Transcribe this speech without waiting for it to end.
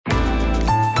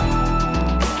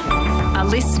A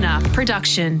listener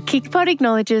production. KickPod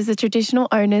acknowledges the traditional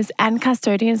owners and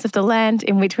custodians of the land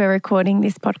in which we're recording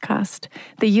this podcast,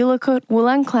 the Yulukut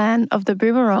Wulang clan of the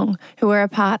Boomerang, who are a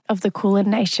part of the Kulin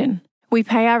Nation. We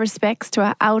pay our respects to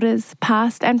our elders,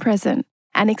 past and present,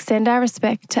 and extend our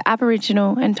respect to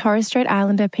Aboriginal and Torres Strait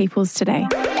Islander peoples today.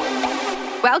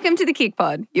 Welcome to the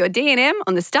KickPod, your D&M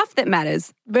on the stuff that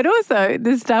matters. But also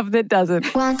the stuff that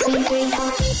doesn't. 1, 2, 3,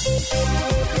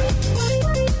 4.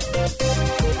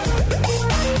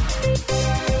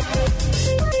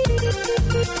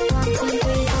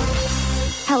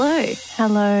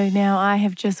 Hello. Now I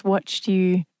have just watched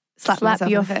you slap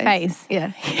your face.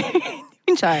 Yeah.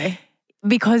 Sorry.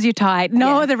 Because you're tired.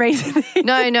 No other reason.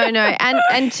 No.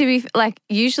 And to be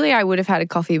usually I would have had a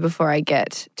coffee before I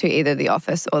get to either the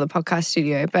office or the podcast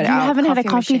studio. But you haven't had a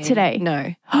coffee machine, today?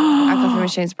 No. Our coffee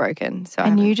machine's broken. So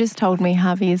and you just told me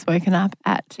Harvey has woken up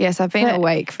at... Yes, I've been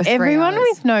awake for 3 hours. Everyone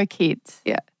with no kids.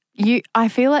 Yeah. I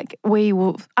feel like we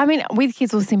will... I mean, with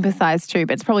kids we'll sympathise too,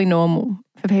 but it's probably normal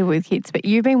for people with kids. But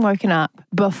you've been woken up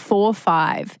before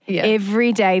 5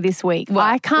 every day this week. Well,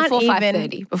 I can't before even...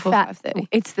 5:30. Before 5:30.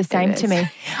 It's the same to me.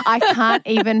 I can't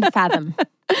even fathom.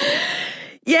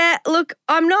 Yeah, look,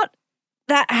 I'm not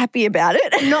that happy about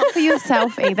it. Not for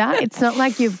yourself either. It's not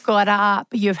like you've got up,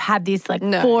 you've had this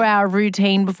 4-hour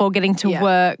routine before getting to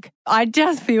work. I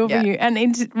just feel for you. And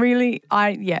it's really,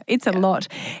 it's a lot.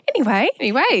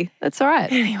 Anyway, that's all right.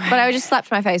 But I just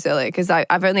slapped my face earlier because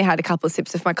I've only had a couple of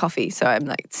sips of my coffee. So I'm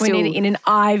still. We need it in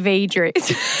an IV drip.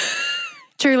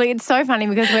 Truly, it's so funny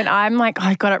because when I'm like,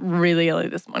 I got up really early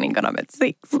this morning, got up at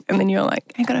 6. And then you're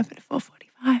like, I got up at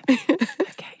 4:45.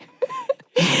 Okay.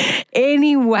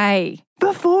 Anyway,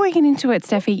 before we get into it,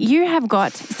 Steffi, you have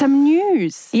got some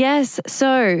news. Yes.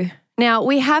 So now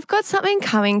we have got something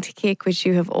coming to Kick, which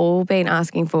you have all been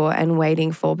asking for and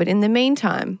waiting for. But in the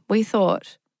meantime, we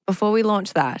thought before we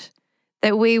launch that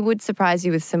we would surprise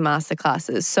you with some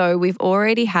masterclasses. So we've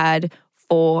already had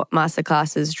 4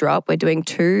 masterclasses drop. We're doing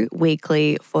 2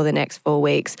 weekly for the next 4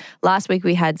 weeks. Last week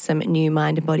we had some new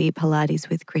Mind and Body Pilates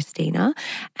with Christina.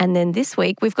 And then this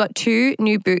week we've got 2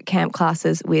 new boot camp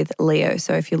classes with Leo.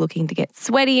 So if you're looking to get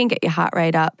sweaty and get your heart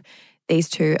rate up, these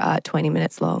 2 are 20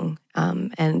 minutes long.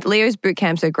 And Leo's boot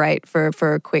camps are great for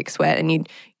a quick sweat, and you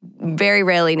very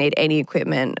rarely need any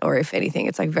equipment, or if anything,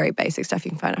 it's very basic stuff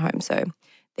you can find at home. So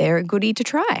they're a goodie to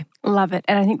try. Love it.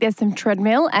 And I think there's some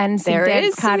treadmill and some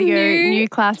dance cardio new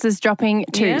classes dropping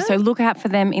too. Yeah. So look out for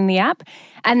them in the app.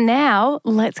 And now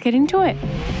let's get into it.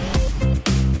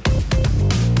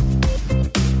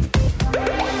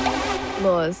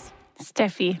 Laws.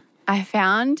 Steffi. I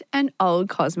found an old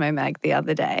Cosmo mag the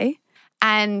other day.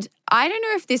 And I don't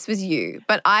know if this was you,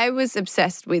 but I was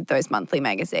obsessed with those monthly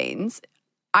magazines.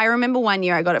 I remember one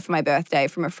year I got it for my birthday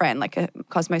from a friend, a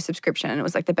Cosmo subscription, and it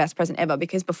was the best present ever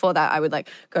because before that I would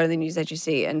go to the news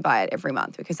agency and buy it every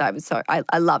month because I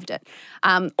loved it.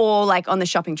 Or on the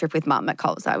shopping trip with Mum at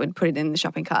Coles, I would put it in the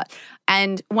shopping cart.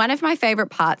 And one of my favourite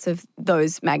parts of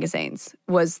those magazines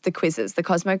was the quizzes, the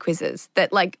Cosmo quizzes that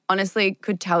honestly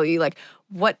could tell you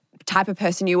what type of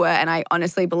person you were, and I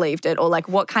honestly believed it, or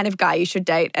what kind of guy you should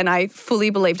date, and I fully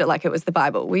believed it like it was the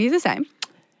Bible. Were you the same?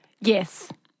 Yes.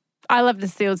 I love the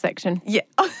sealed section. Yeah.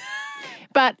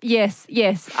 But yes,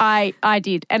 I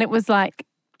did. And it was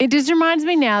it just reminds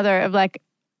me now though of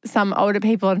some older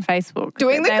people on Facebook.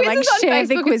 Doing the quizzes on share Facebook.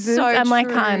 The quizzes. So I'm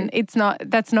true. hun,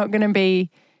 that's not going to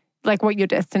be what you're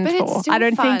destined but for. It's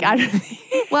still fun.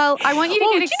 Well, I want you to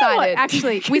get excited. You know what?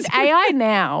 Actually, with AI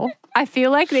now, I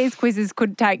feel like these quizzes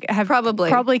could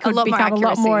probably could become a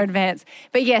lot more advanced.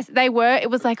 But yes, they were.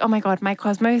 It was oh my God, my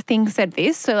Cosmo thing said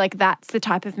this. So that's the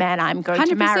type of man I'm going 100%.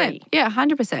 to marry. Yeah,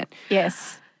 100%.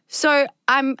 Yes. So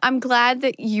I'm glad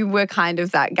that you were kind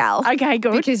of that gal. Okay,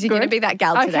 good. Because you're going to be that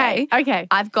gal today. Okay.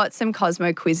 I've got some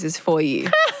Cosmo quizzes for you.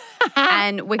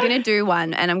 And we're going to do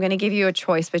one, and I'm going to give you a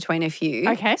choice between a few.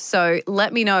 Okay. So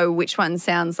let me know which one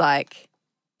sounds like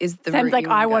is the route you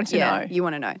I want to know. You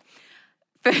want to know.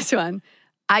 First one.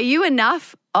 Are you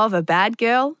enough of a bad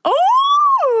girl?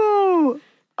 Oh,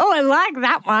 I like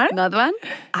that one. Another one.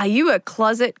 Are you a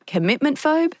closet commitment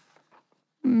phobe?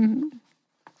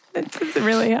 That's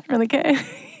really, I don't really care.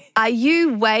 Are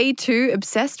you way too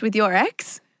obsessed with your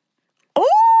ex?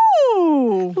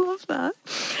 Oh, love that.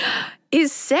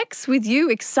 Is sex with you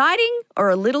exciting or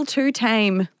a little too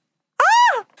tame?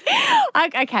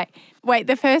 Okay. Wait,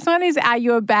 the first one is, are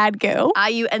you a bad girl? Are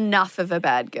you enough of a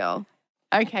bad girl?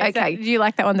 Okay. Do you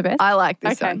like that one the best? I like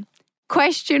this one.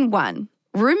 Question 1.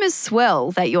 Rumours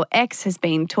swell that your ex has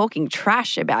been talking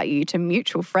trash about you to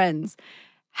mutual friends.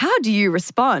 How do you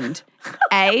respond?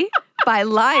 A, by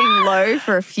lying low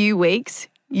for a few weeks,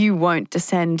 you won't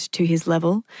descend to his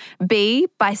level. B,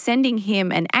 by sending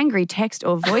him an angry text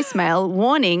or voicemail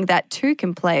warning that two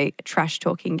can play a trash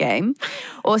talking game.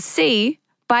 Or C,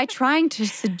 by trying to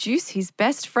seduce his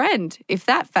best friend. If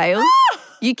that fails,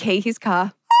 you key his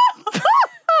car.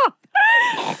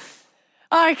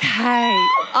 Okay,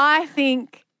 I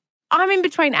think I'm in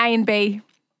between A and B.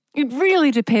 It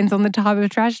really depends on the type of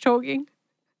trash talking.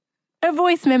 A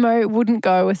voice memo wouldn't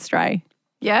go astray.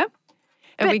 Yeah?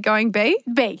 Are we going B?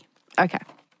 B. Okay.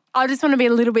 I just want to be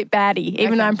a little bit baddie,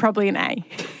 even though I'm probably an A.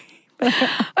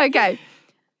 Okay.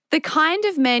 The kind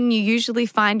of men you usually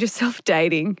find yourself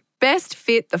dating best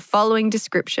fit the following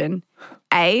description.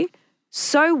 A,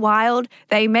 so wild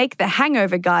they make the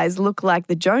Hangover guys look like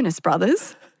the Jonas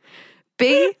Brothers.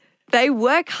 B, they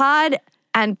work hard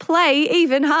and play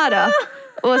even harder.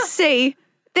 Or C,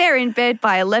 they're in bed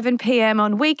by 11 p.m.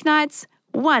 on weeknights,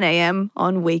 1 a.m.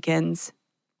 on weekends.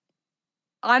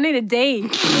 I need a D. In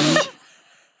bed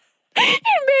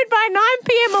by 9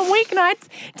 p.m. on weeknights,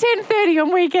 10:30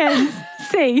 on weekends.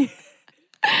 C.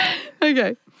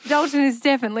 Okay. Dalton is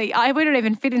definitely, we don't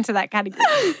even fit into that category.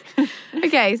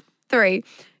 Okay, 3.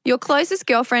 Your closest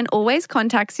girlfriend always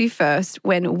contacts you first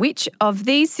when which of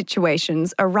these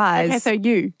situations arise? Okay, so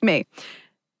you. Me.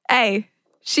 A,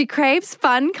 she craves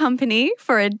fun company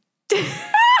for a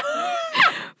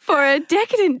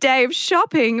decadent day of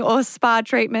shopping or spa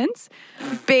treatments.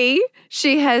 B,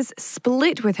 she has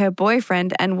split with her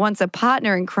boyfriend and wants a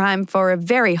partner in crime for a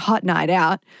very hot night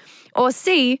out. Or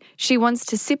C, she wants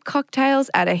to sip cocktails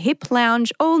at a hip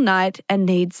lounge all night and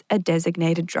needs a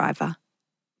designated driver.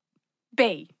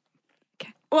 B.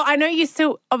 Okay. Well, I know you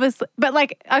still obviously, but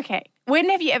okay. When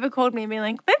have you ever called me and been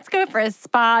like, let's go for a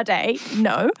spa day?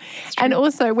 No. And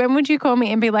also, when would you call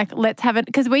me and be like, let's have it?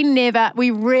 Because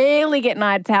we rarely get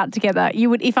nights out together. You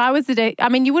would, if I was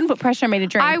you wouldn't put pressure on me to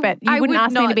drink, but you wouldn't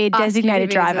ask me to be a designated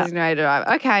driver.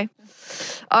 Okay.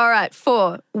 All right.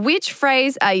 4. Which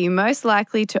phrase are you most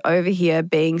likely to overhear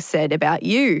being said about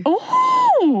you?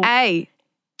 Ooh. A,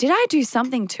 did I do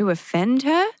something to offend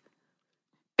her?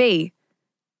 B,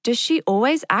 does she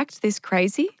always act this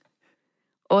crazy?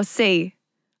 Or C,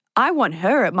 I want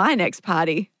her at my next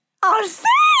party. Oh,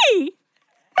 C!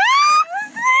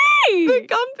 C! The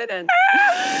confidence.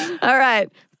 All right.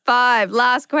 5,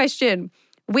 last question.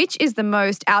 Which is the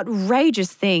most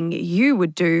outrageous thing you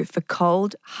would do for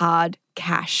cold, hard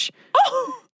cash?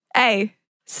 Oh. A,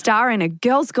 star in a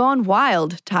Girls Gone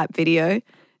Wild type video.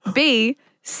 B,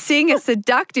 sing a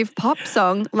seductive pop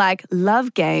song like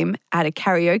Love Game at a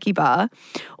karaoke bar.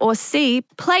 Or C,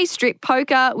 play strip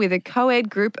poker with a co-ed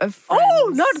group of friends. Oh,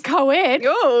 not co-ed.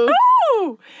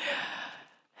 Oh.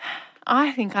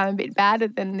 I think I'm a bit badder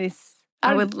than this.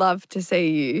 I would love to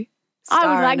see you I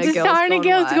would like to star in a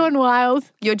Girls Gone Wild.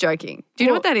 You're joking. Do you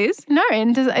know what that is? No,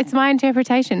 and it's my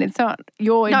interpretation. It's not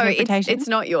your interpretation. No, it's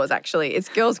not yours actually. It's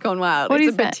Girls Gone Wild. What it's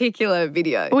is a that? particular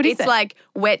video. What is it's it? like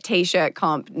wet t-shirt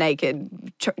comp,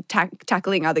 naked,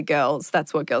 tackling other girls.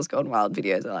 That's what Girls Gone Wild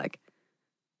videos are like.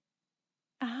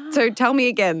 So tell me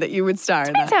again that you would star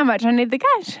in that. Depends how much I need the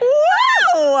cash.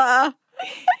 Wow.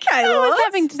 Okay, If I was Loz.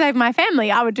 having to save my family,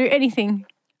 I would do anything.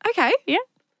 Okay. Yeah.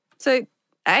 So,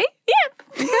 A?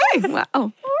 Yeah. Okay. Wow.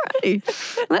 All righty.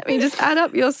 Let me just add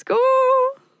up your score.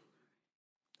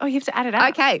 Oh, you have to add it up.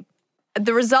 Okay.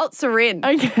 The results are in.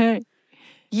 Okay.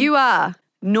 You are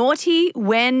naughty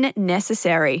when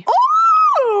necessary.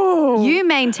 Oh. You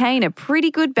maintain a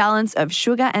pretty good balance of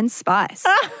sugar and spice.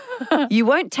 You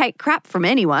won't take crap from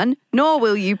anyone, nor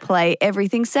will you play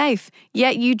everything safe.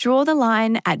 Yet you draw the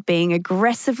line at being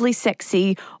aggressively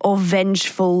sexy or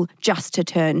vengeful just to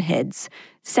turn heads,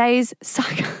 says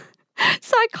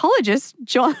psychologist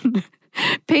John,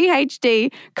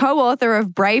 PhD, co-author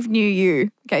of Brave New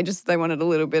You. Okay, just they wanted a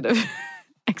little bit of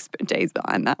expertise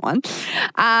behind that one.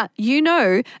 You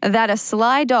know that a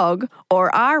sly dog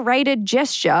or R-rated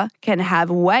gesture can have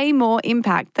way more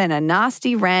impact than a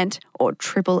nasty rant or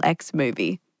XXX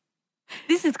movie.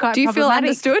 This is quite Do you feel problematic.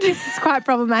 understood? This is quite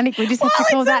problematic. We just have to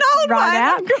call it's an that old right one,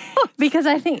 out. of course. Because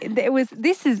I think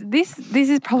this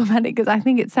is problematic because I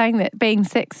think it's saying that being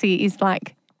sexy is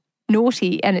like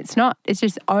naughty and it's not. It's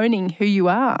just owning who you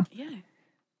are. Yeah.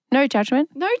 No judgment.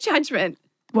 No judgment.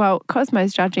 Well,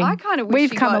 Cosmo's judging. I kind of wish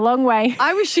We've you come got- a long way.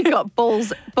 I wish you got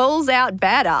balls out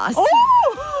badass.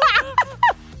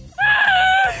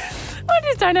 I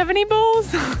just don't have any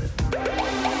balls.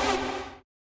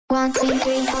 1, 2,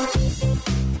 3,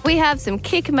 4. We have some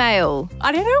kick mail.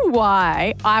 I don't know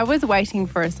why I was waiting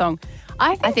for a song.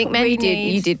 I think I think Mandy we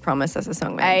need you did promise us a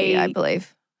song, Mandy, I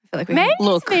believe. feel like we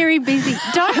Mandy's very busy.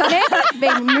 Mandy's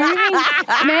been moving.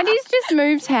 Mandy's just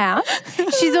moved house.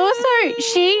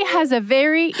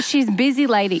 She's busy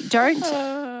lady. Don't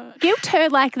guilt her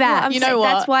like that. Well, You know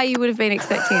what? That's why you would have been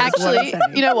expecting it. Actually,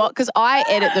 you know what? Because I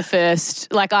edit the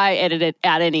first, I edit it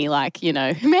out any,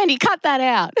 Mandy, cut that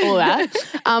out, all that.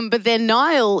 But then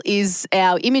Niall is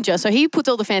our imager, so he puts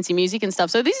all the fancy music and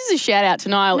stuff. So this is a shout out to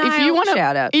Niall. If you want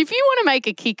to make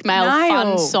a Kick Mail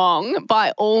fun song,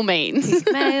 by all means.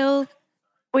 Mail.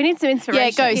 We need some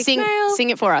inspiration. Yeah, go sing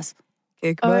it for us.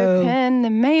 Kick mail. Open the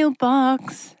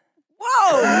mailbox.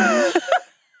 Whoa.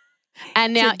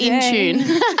 And now in tune.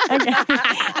 Okay.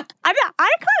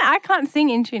 I can't sing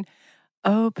in tune.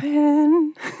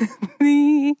 Open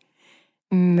the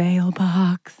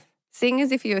mailbox. Sing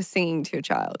as if you were singing to your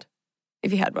child,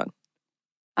 if you had one.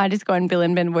 I just go in Bill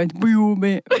and Ben words.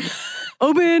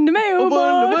 Open the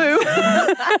mailbox.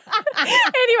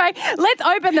 Anyway, let's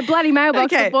open the bloody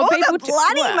mailbox before people.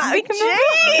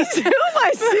 Jeez, who am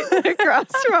I sitting across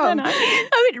from? I'm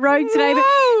a bit rogue today, but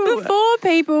before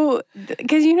people,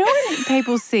 because you know when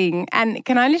people sing, and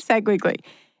can I just say quickly,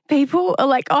 people are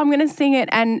like, "Oh, I'm going to sing it,"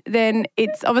 and then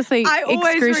it's obviously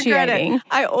excruciating.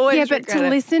 I always regret it. But to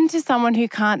listen to someone who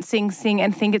can't sing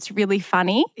and think it's really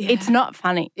funny, it's not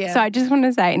funny. Yeah. So I just want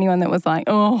to say, anyone that was like,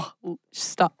 "Oh,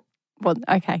 stop." Well,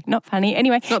 okay, not funny.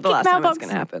 Anyway, it's not the last time it's going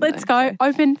to happen. Let's go.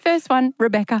 Open. First one,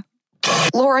 Rebecca.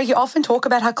 Laura, you often talk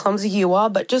about how clumsy you are,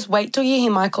 but just wait till you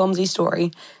hear my clumsy story.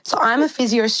 So I'm a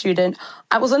physio student.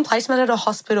 I was on placement at a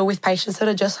hospital with patients that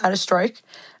had just had a stroke,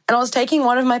 and I was taking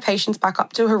one of my patients back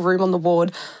up to her room on the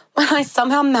ward when I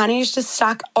somehow managed to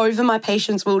stack over my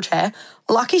patient's wheelchair.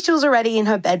 Lucky she was already in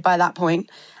her bed by that point.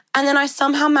 And then I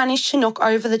somehow managed to knock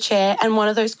over the chair and one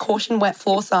of those caution wet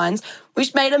floor signs,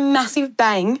 which made a massive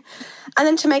bang. And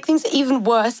then to make things even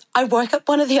worse, I woke up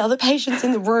one of the other patients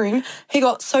in the room who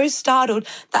got so startled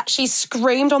that she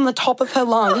screamed on the top of her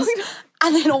lungs.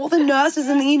 And then all the nurses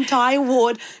in the entire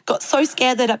ward got so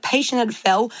scared that a patient had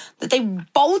fell that they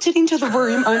bolted into the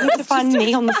room only to find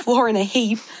me on the floor in a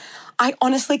heap. I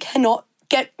honestly cannot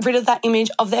get rid of that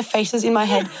image of their faces in my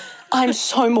head. I'm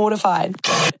so mortified.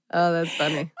 Oh, that's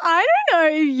funny. I don't know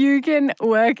if you can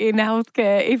work in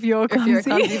healthcare if you're clumsy.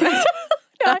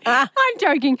 No, I'm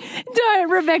joking. No,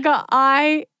 Rebecca,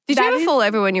 Did you ever fall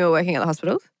over when you were working at the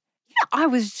hospital? I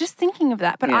was just thinking of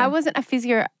that, but I wasn't a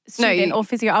physio student or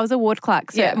physio. I was a ward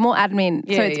clerk, so more admin.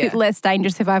 So it's a bit less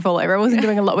dangerous if I fall over. I wasn't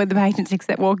doing a lot with the patients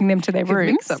except walking them to their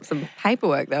rooms. Mix up some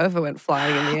paperwork though if it went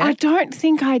flying in the air. I don't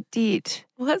think I did.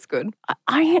 Well, that's good.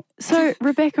 So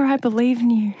Rebecca, I believe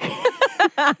in you.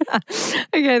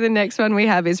 Okay, the next one we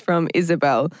have is from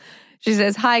Isabel. She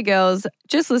says, "Hi girls,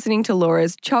 just listening to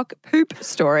Laura's chock poop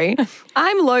story.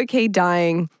 I'm low-key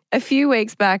dying. A few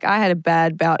weeks back, I had a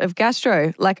bad bout of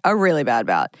gastro, like a really bad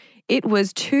bout. It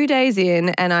was 2 days in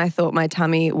and I thought my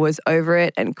tummy was over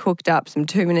it and cooked up some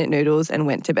 2-minute noodles and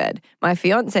went to bed. My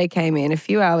fiance came in a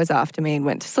few hours after me and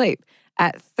went to sleep.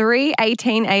 At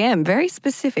 3:18 a.m., very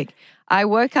specific, I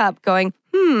woke up going,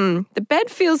 the bed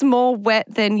feels more wet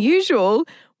than usual.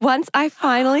 Once I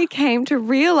finally came to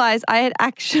realize I had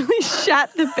actually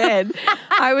shat the bed,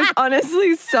 I was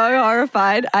honestly so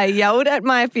horrified. I yelled at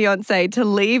my fiance to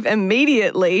leave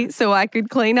immediately so I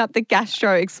could clean up the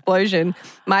gastro explosion.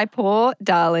 My poor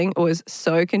darling was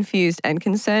so confused and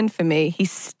concerned for me. He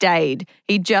stayed.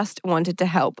 He just wanted to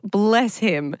help. Bless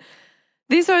him.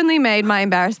 This only made my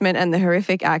embarrassment and the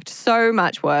horrific act so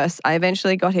much worse. I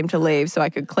eventually got him to leave so I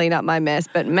could clean up my mess.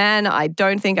 But man, I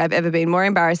don't think I've ever been more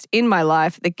embarrassed in my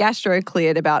life. The gastro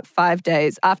cleared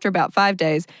after about 5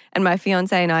 days, and my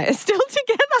fiance and I are still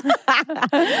together.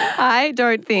 I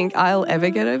don't think I'll ever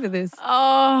get over this.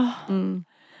 Oh,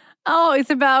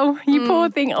 Isabel, you poor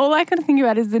thing. All I can think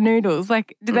about is the noodles.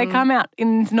 Like, did they come out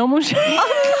in normal shape?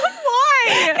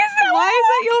 Why? Why is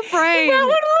that your brain? That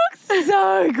would look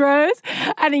so gross.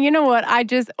 And you know what?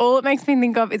 All it makes me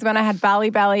think of is when I had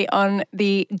Bali on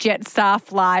the Jetstar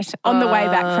flight on the way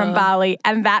back from Bali,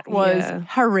 and that was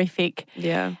horrific.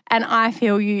 Yeah. And I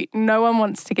feel you. No one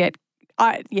wants to get.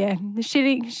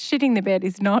 Shitting the bed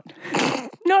is not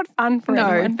fun for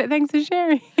anyone. But thanks for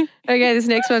sharing. Okay, this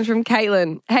next one's from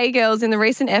Caitlin. Hey girls, in the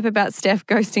recent ep about Steph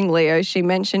ghosting Leo, she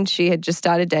mentioned she had just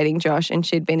started dating Josh and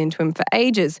she'd been into him for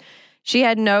ages. She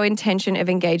had no intention of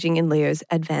engaging in Leo's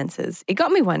advances. It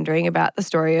got me wondering about the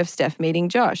story of Steph meeting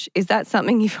Josh. Is that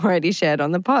something you've already shared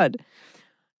on the pod?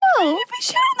 Oh, have we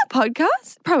shared on the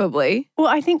podcast? Probably. Well,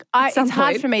 I think it's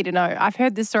hard for me to know. I've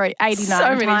heard this story 89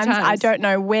 so many times. I don't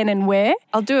know when and where.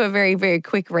 I'll do a very, very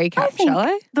quick recap, shall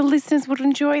I? The listeners would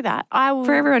enjoy that. I will.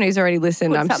 For everyone who's already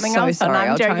listened, I'm so sorry.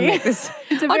 I'll try and make this.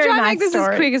 It's a I'll very try and nice make this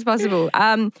story. as quick as possible.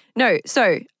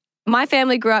 So My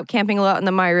family grew up camping a lot on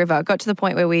the Murray River. Got to the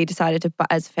point where we decided to,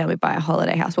 as a family, buy a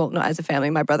holiday house. Well, not as a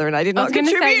family. My brother and I did not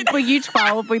contribute. Say, were you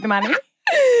 12 with the money?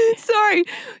 Sorry.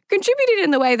 Contributed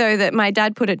in the way, though, that my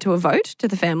dad put it to a vote to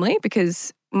the family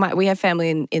because we have family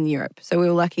in Europe. So we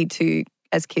were lucky to,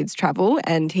 as kids, travel.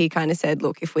 And he kind of said,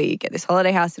 look, if we get this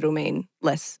holiday house, it'll mean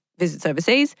less visits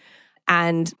overseas.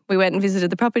 And we went and visited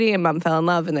the property and Mum fell in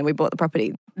love and then we bought the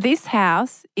property. This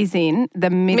house is in the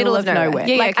middle of nowhere.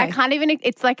 Yeah, like, okay. I can't even,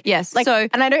 it's like, yes. Like, so,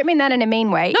 and I don't mean that in a mean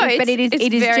way, no, but it is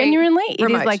genuinely, it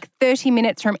is like 30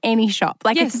 minutes from any shop.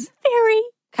 Like it's very.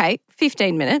 Okay,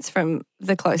 15 minutes from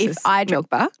the closest milk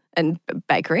bar and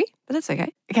bakery, but that's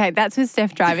okay. Okay, that's with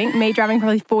Steph driving. Me driving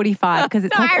probably 45 because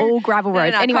it's like all gravel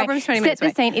roads. Anyway, set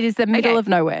the scene. It is the middle of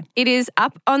nowhere. It is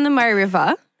up on the Murray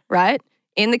River, right?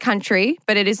 In the country,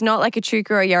 but it is not like a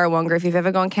Chuka or Yarrawonga. If you've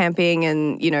ever gone camping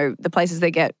and, you know, the places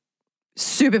that get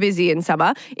super busy in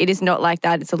summer, it is not like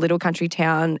that. It's a little country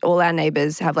town. All our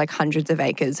neighbours have like hundreds of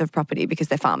acres of property because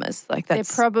they're farmers. Like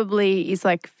that's there probably is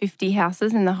like 50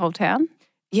 houses in the whole town.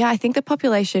 Yeah, I think the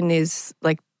population is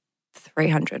like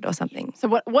 300 or something.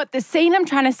 So what the scene I'm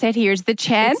trying to set here is the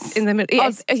chance it's in the middle.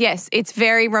 Yes, it's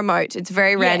very remote. It's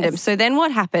very random. Yes. So then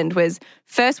what happened was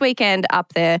first weekend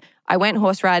up there, I went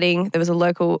horse riding. There was a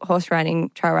local horse riding,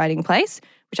 trail riding place,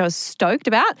 which I was stoked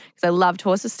about because I loved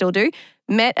horses, still do.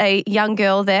 Met a young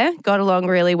girl there, got along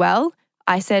really well.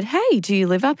 I said, hey, do you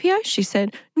live up here? She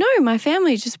said, no, my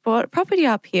family just bought property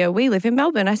up here. We live in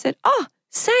Melbourne. I said, oh,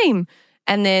 same.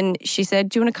 And then she said,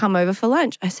 do you want to come over for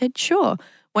lunch? I said, sure.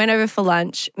 Went over for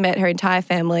lunch, met her entire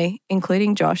family,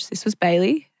 including Josh. This was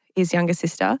Bailey, his younger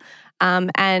sister.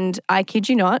 And I kid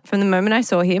you not, from the moment I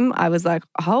saw him, I was like,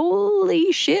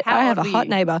 holy shit, I have a hot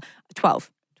neighbour.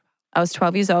 12. I was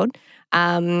 12 years old.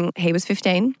 He was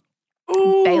 15.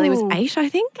 Ooh. Bailey was 8, I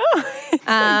think. So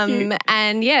cute.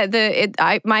 And yeah,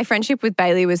 my friendship with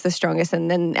Bailey was the strongest, and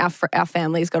then our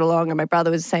families got along, and my brother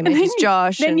was the same age as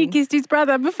Josh. Then you kissed his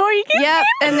brother before you kissed him.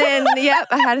 And then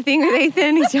I had a thing with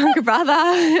Ethan, his younger brother,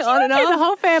 on and off. The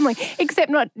whole family, except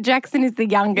not Jackson is the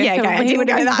youngest. Yeah, okay, I didn't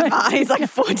go that far. He's like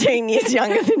 14 years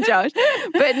younger than Josh.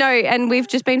 But no, and we've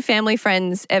just been family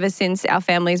friends ever since. Our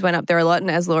families went up there a lot,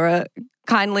 and as Laura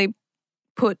kindly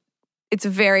put, it's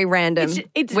very random.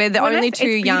 We're the only two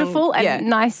young. It's beautiful and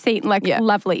nice scene,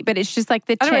 lovely. But it's just like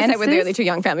the chances. I don't want to say we're the only two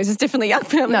young families. It's definitely young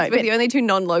families. No, we're the only two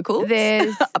non-locals.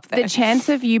 There's up there. The chance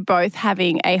of you both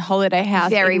having a holiday house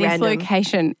very in this random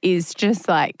location is just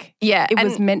like, it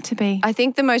was meant to be. I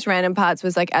think the most random parts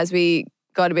was like as we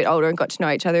got a bit older and got to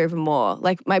know each other even more.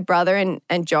 Like my brother and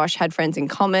Josh had friends in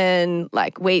common,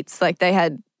 like Wheats. Like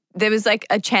there was like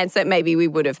a chance that maybe we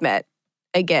would have met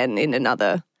again in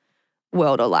another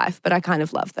world or life, but I kind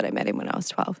of loved that I met him when I was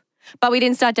 12. But we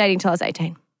didn't start dating till I was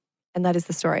 18, and that is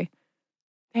the story.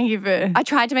 Thank you for. I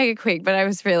tried to make it quick, but I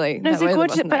was really no, it's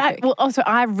gorgeous. But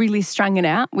I really strung it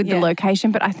out with the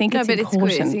location, but I think it's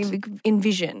important. It's good.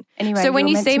 Envision. Anyway, so when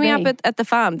you see me up at the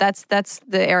farm, that's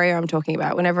the area I'm talking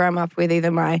about. Whenever I'm up with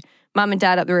either my mum and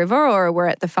dad up the river or we're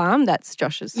at the farm, that's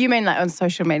Josh's. You mean like on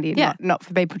social media, not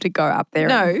for people to go up there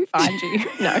and find you?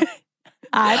 No.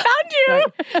 I found you. No.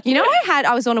 You know,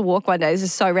 I was on a walk one day. This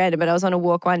is so random, but I was on a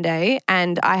walk one day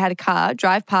and I had a car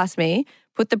drive past me,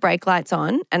 put the brake lights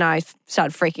on, and I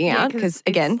started freaking out because,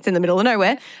 again, it's in the middle of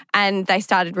nowhere. And they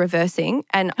started reversing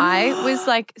and I was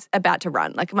like about to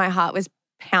run. Like my heart was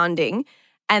pounding.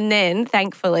 And then,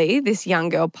 thankfully, this young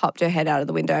girl popped her head out of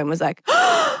the window and was like,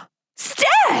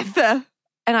 Steph!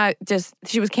 And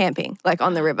she was camping, like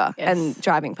on the river and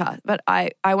driving past. But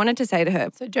I wanted to say to her,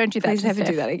 so don't do that. Please never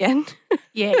do that again.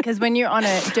 Yeah, because when you're on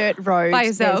a dirt road, by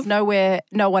yourself, there's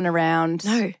no one around.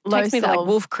 No, low takes me to like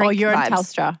Wolf Creek or you're vibes. in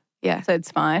Telstra. Yeah, so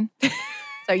it's fine.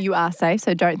 So you are safe.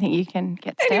 So don't think you can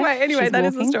get Steph. Anyway, that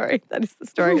is the story. That is the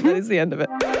story. That is the end of it.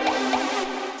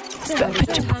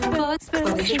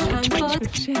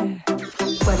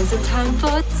 What is it time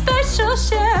for? Special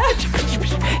share.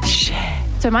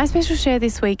 So my special share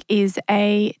this week is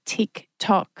a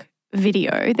TikTok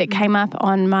video that came up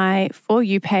on my For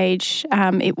You page.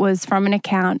 It was from an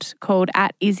account called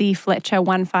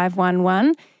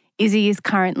 @IzzyFletcher1511. Izzy is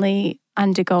currently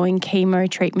undergoing chemo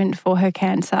treatment for her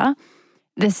cancer.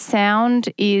 The sound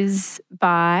is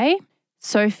by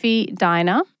Sophie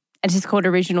Diner. It is called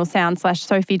Original Sound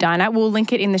 /Sophie Diner. We'll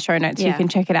link it in the show notes so you can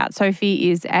check it out. Sophie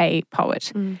is a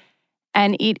poet.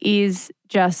 And it is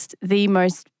just the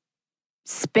most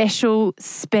special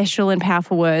and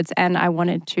powerful words, and I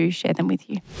wanted to share them with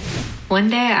you. One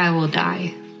day I will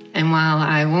die, and while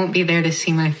I won't be there to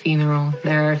see my funeral,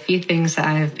 there are a few things that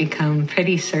I have become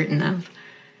pretty certain of.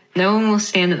 No one will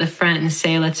stand at the front and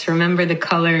say, let's remember the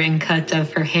color and cut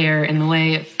of her hair and the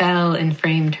way it fell and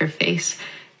framed her face.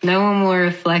 No one will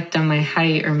reflect on my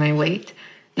height or my weight.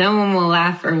 No one will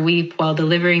laugh or weep while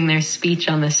delivering their speech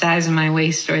on the size of my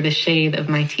waist or the shade of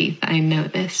my teeth. I know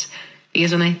this.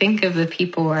 Because when I think of the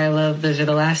people I love, those are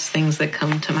the last things that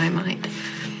come to my mind.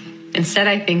 Instead,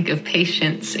 I think of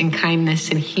patience and kindness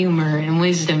and humor and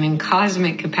wisdom and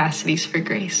cosmic capacities for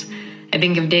grace. I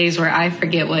think of days where I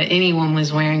forget what anyone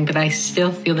was wearing, but I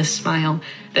still feel the smile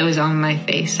that was on my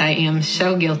face. I am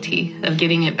so guilty of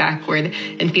getting it backward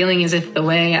and feeling as if the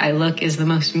way I look is the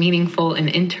most meaningful and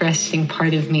interesting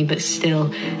part of me, but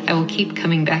still, I will keep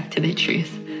coming back to the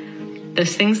truth.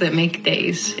 Those things that make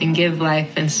days and give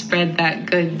life and spread that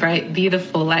good, bright,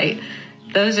 beautiful light,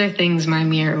 those are things my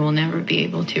mirror will never be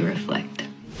able to reflect.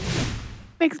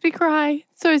 Makes me cry.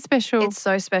 So special. It's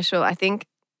so special. I think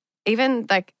even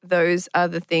like those are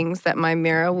the things that my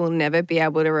mirror will never be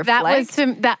able to reflect.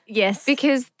 Yes.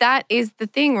 Because that is the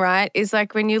thing, right? Is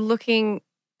like when you're looking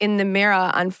in the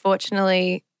mirror,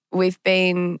 unfortunately, we've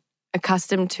been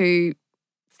accustomed to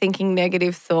thinking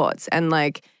negative thoughts, and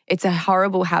like it's a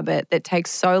horrible habit that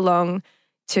takes so long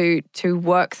to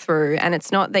work through. And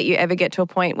it's not that you ever get to a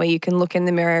point where you can look in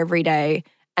the mirror every day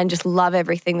and just love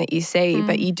everything that you see,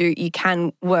 but you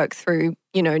can work through,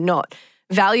 not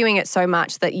valuing it so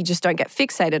much that you just don't get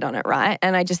fixated on it, right?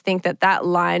 And I just think that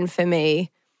line for me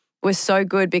was so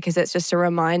good because it's just a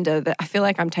reminder that I feel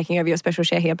like I'm taking over your special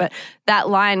share here, but that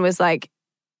line was like,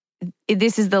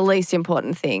 this is the least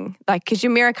important thing. Like, because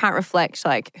your mirror can't reflect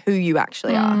like who you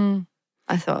actually are,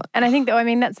 I thought. And I think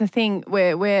that's the thing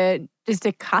where we're just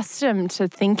accustomed to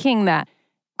thinking that,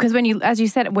 because when you, as you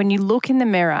said, when you look in the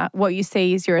mirror, what you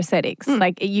see is your aesthetics.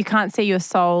 Like you can't see your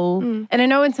soul. And I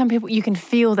know in some people you can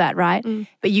feel that, right?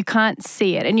 But you can't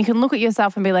see it. And you can look at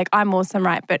yourself and be like, I'm awesome,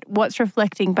 right? But what's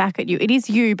reflecting back at you? It is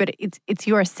you, but it's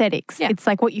your aesthetics. Yeah. It's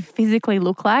like what you physically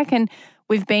look like. And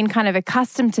we've been kind of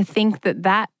accustomed to think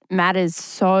that matters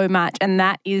so much, and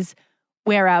that is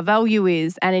where our value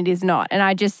is, and it is not. And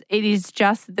it is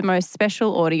just the most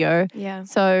special audio. Yeah.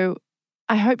 So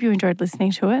I hope you enjoyed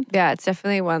listening to it. Yeah, it's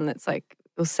definitely one that's like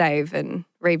we'll save and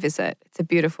revisit. It's a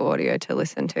beautiful audio to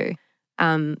listen to.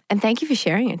 And thank you for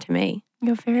sharing it to me.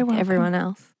 You're very welcome. Everyone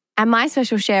else. And my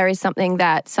special share is something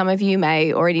that some of you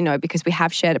may already know because we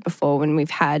have shared it before when we've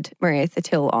had Maria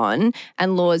Thattil on.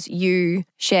 And Laws, you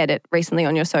shared it recently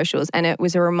on your socials, and it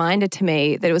was a reminder to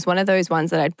me that it was one of those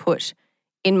ones that I'd put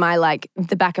in my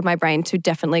the back of my brain to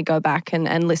definitely go back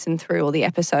and listen through all the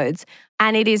episodes.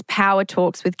 And it is Power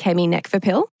Talks with Kemi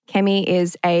Nekfapil. Kemi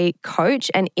is a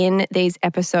coach, and in these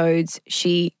episodes,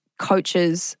 she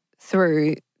coaches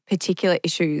through particular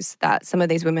issues that some of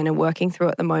these women are working through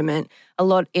at the moment, a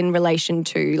lot in relation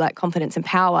to like confidence and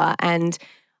power. And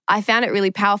I found it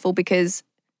really powerful because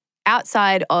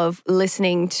outside of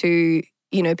listening to,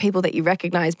 people that you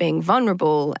recognize being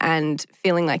vulnerable and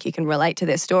feeling like you can relate to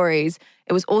their stories,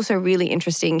 it was also really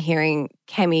interesting hearing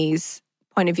Kemi's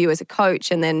point of view as a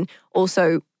coach, and then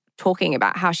also talking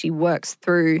about how she works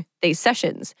through these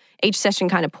sessions. Each session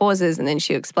kind of pauses and then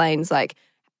she explains like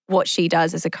what she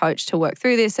does as a coach to work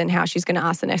through this and how she's going to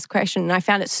ask the next question. And I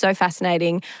found it so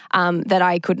fascinating that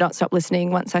I could not stop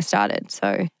listening once I started.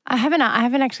 So I haven't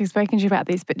actually spoken to you about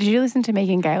this, but did you listen to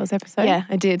Megan Gale's episode? Yeah,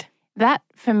 I did. That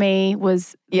for me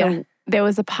was, there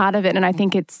was a part of it, and I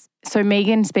think so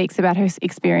Megan speaks about her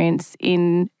experience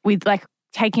with like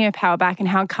taking her power back and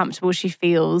how comfortable she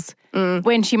feels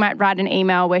when she might write an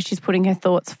email where she's putting her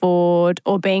thoughts forward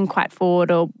or being quite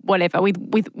forward or whatever, with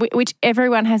which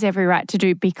everyone has every right to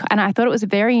do. And I thought it was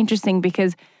very interesting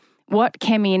because what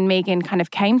Kemi and Megan kind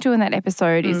of came to in that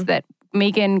episode is that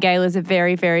Megan Gale is a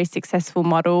very, very successful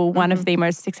model, one of the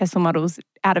most successful models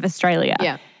out of Australia.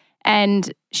 Yeah.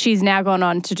 And she's now gone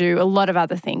on to do a lot of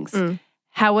other things.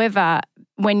 However,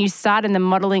 when you start in the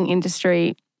modeling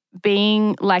industry,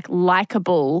 being like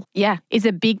likable is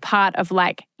a big part of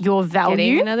like your value.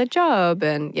 Getting another job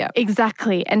and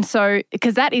Exactly. And so,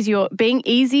 because that is being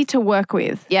easy to work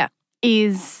with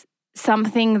is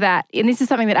something that, and this is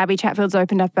something that Abby Chatfield's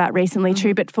opened up about recently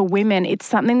too, but for women, it's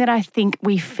something that I think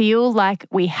we feel like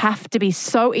we have to be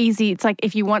so easy. It's like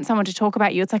if you want someone to talk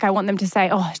about you, it's like I want them to say,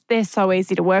 oh, they're so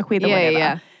easy to work with or whatever.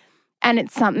 Yeah. And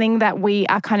it's something that we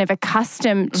are kind of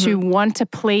accustomed to want to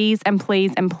please and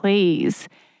please and please.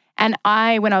 And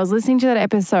when I was listening to that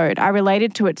episode, I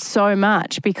related to it so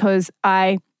much because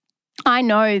I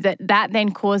know that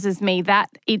then causes me that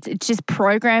it's just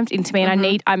programmed into me,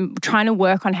 and I'm trying to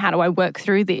work on how do I work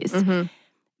through this.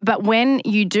 But when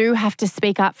you do have to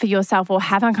speak up for yourself or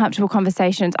have uncomfortable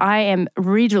conversations, I am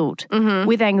riddled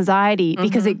with anxiety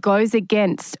because it goes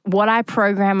against what I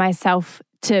program myself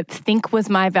to think was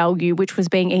my value, which was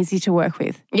being easy to work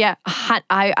with. Yeah,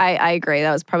 I agree.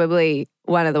 That was probably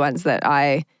one of the ones that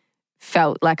I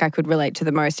felt like I could relate to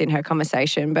the most in her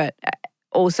conversation, but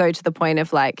also to the point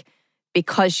of like,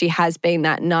 because she has been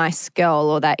that nice girl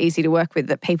or that easy to work with,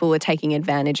 that people were taking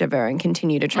advantage of her and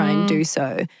continue to try and do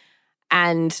so.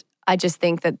 And I just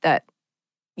think that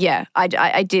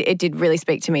it did really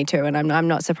speak to me too. And I'm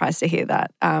not surprised to hear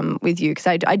that with you, because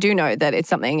I do know that it's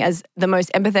something, as the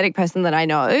most empathetic person that I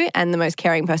know and the most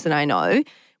caring person I know,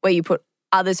 where you put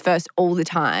others first all the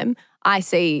time, I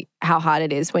see how hard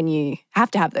it is when you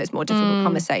have to have those more difficult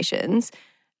conversations.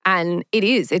 And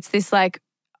it's this like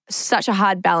such a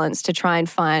hard balance to try and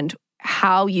find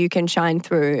how you can shine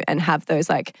through and have those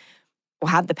like, or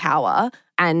have the power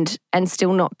and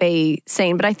still not be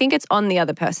seen. But I think it's on the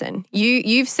other person.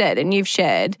 You've said and you've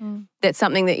shared that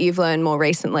something that you've learned more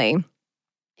recently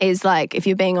is like, if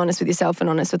you're being honest with yourself and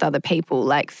honest with other people,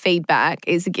 like feedback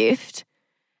is a gift.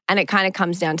 And it kind of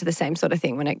comes down to the same sort of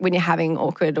thing when you're having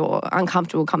awkward or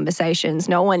uncomfortable conversations.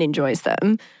 No one enjoys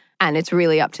them, and it's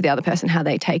really up to the other person how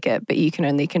they take it. But you can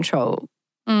only control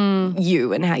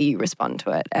you and how you respond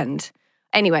to it. And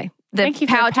anyway, thank you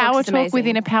for Power Talk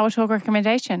within a Power Talk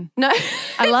recommendation. No,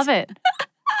 I love it.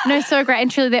 No, so great. And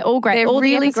truly, they're all great. They're all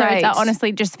really the episodes great. are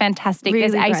honestly just fantastic. Really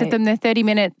There's 8 great. of them. They're 30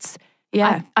 minutes.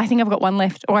 Yeah. I think I've got one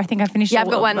left, or I think I finished Yeah, all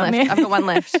I've got of one them. left. I've got one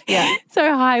left. Yeah.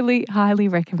 So highly, highly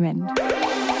recommend.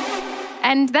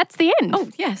 And that's the end. Oh,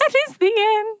 yes. That is the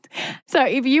end. So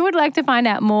if you would like to find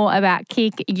out more about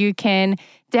Kik, you can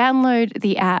download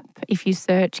the app. If you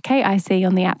search KIC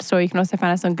on the App Store, you can also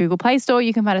find us on Google Play Store.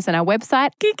 You can find us on our website,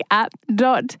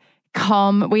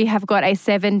 kikapp.com. We have got a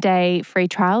 7-day free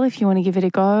trial if you want to give it a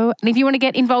go. And if you want to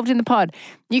get involved in the pod,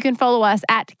 you can follow us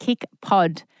at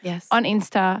KikPod on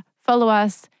Insta. Follow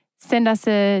us, send us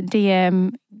a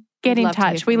DM, get in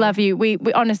touch. We love you. We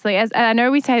honestly, as I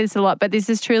know we say this a lot, but this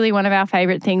is truly one of our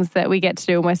favourite things that we get to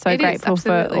do, and we're so grateful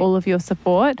for all of your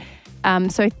support.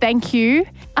 So thank you,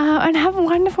 and have a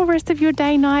wonderful rest of your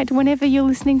day, night, whenever you're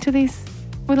listening to this.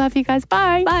 We love you guys.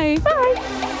 Bye. Bye.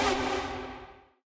 Bye.